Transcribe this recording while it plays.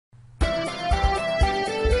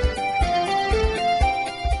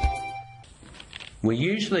we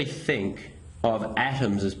usually think of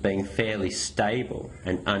atoms as being fairly stable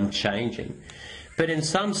and unchanging. But in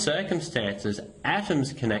some circumstances,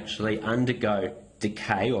 atoms can actually undergo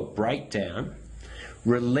decay or breakdown,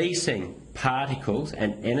 releasing particles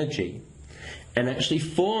and energy, and actually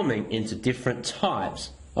forming into different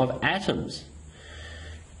types of atoms.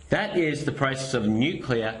 That is the process of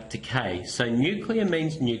nuclear decay. So nuclear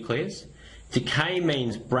means nucleus, decay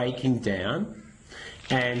means breaking down,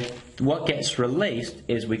 and what gets released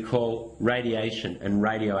is we call radiation and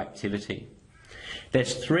radioactivity.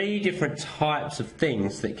 There's three different types of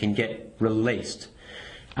things that can get released.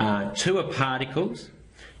 Two are particles,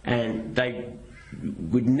 and they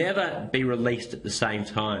would never be released at the same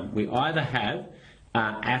time. We either have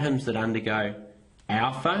atoms that undergo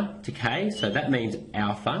alpha decay, so that means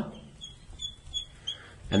alpha,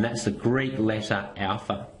 and that's the Greek letter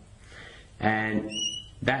alpha, and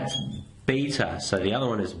that's beta, so the other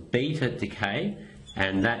one is beta decay,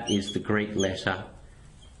 and that is the Greek letter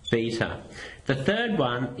beta. The third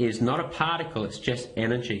one is not a particle, it's just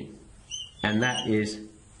energy, and that is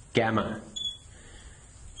gamma.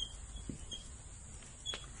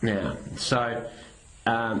 Now, so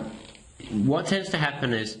what tends to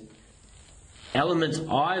happen is elements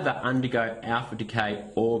either undergo alpha decay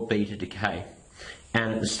or beta decay,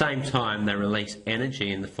 and at the same time they release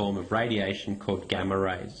energy in the form of radiation called gamma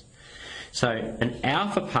rays. So an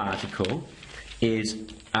alpha particle is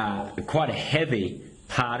quite a heavy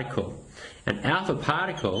particle. An alpha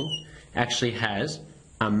particle actually has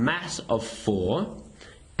a mass of 4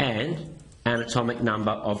 and an atomic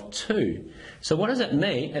number of 2. So what does that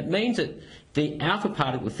mean? It means that the alpha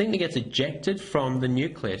particle, the thing that gets ejected from the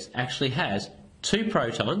nucleus, actually has 2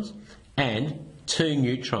 protons and 2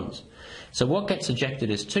 neutrons. So what gets ejected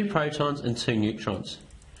is 2 protons and 2 neutrons.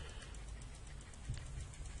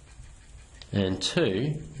 And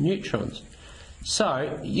 2 neutrons.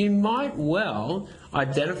 So you might well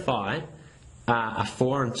identify a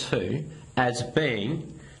 4 and 2 as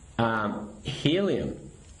being helium.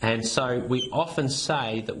 And so we often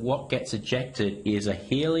say that what gets ejected is a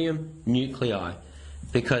helium nuclei,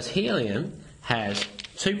 because helium has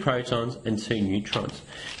 2 protons and 2 neutrons.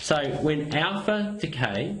 So when alpha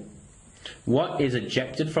decay, what is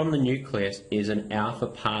ejected from the nucleus is an alpha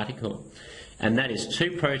particle, and that is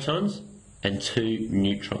 2 protons and 2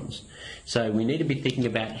 neutrons. So we need to be thinking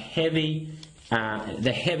about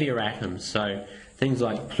the heavier atoms, so things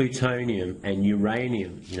like plutonium and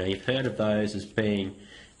uranium. You know, you've heard of those as being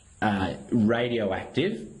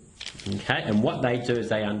radioactive, okay, and what they do is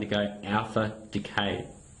they undergo alpha decay.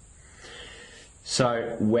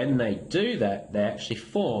 So when they do that, they actually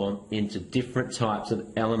form into different types of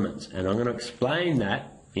elements, and I'm going to explain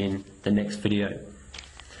that in the next video.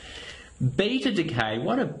 Beta decay,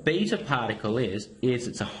 what a beta particle is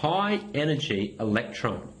it's a high energy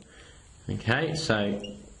electron. Okay, so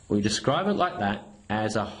we describe it like that,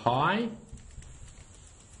 as a high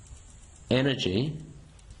energy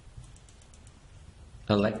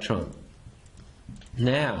electron.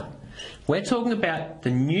 Now, we're talking about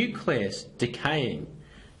the nucleus decaying,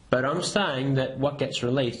 but I'm saying that what gets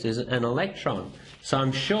released is an electron. So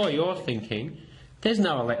I'm sure you're thinking, there's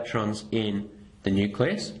no electrons in the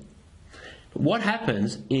nucleus. But what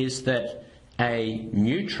happens is that a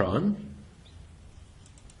neutron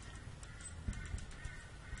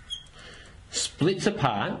splits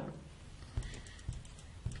apart,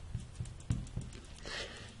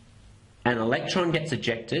 an electron gets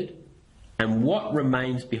ejected, and what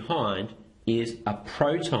remains behind is a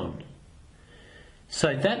proton.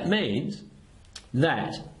 So that means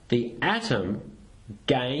that the atom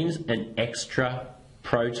gains an extra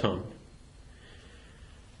proton.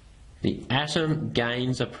 The atom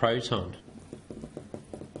gains a proton.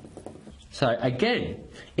 So again,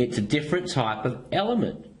 it's a different type of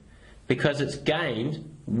element because it's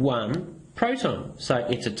gained 1 proton. So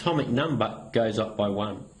its atomic number goes up by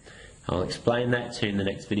 1. I'll explain that to you in the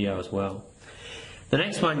next video as well. The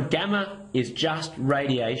next one, gamma, is just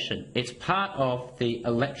radiation. It's part of the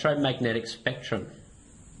electromagnetic spectrum.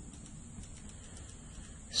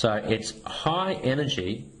 So it's high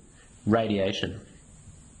energy radiation.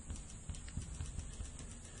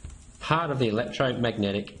 Part of the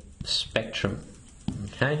electromagnetic spectrum.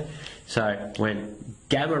 Okay? So when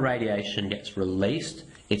gamma radiation gets released,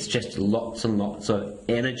 it's just lots and lots of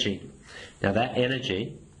energy. Now that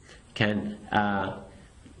energy can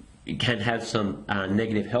have some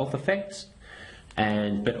negative health effects,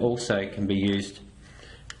 but also can be used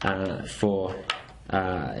for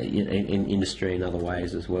in industry and other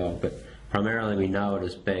ways as well. But primarily we know it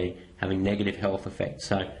as having negative health effects.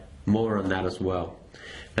 So more on that as well.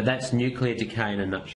 But that's nuclear decay in a nutshell.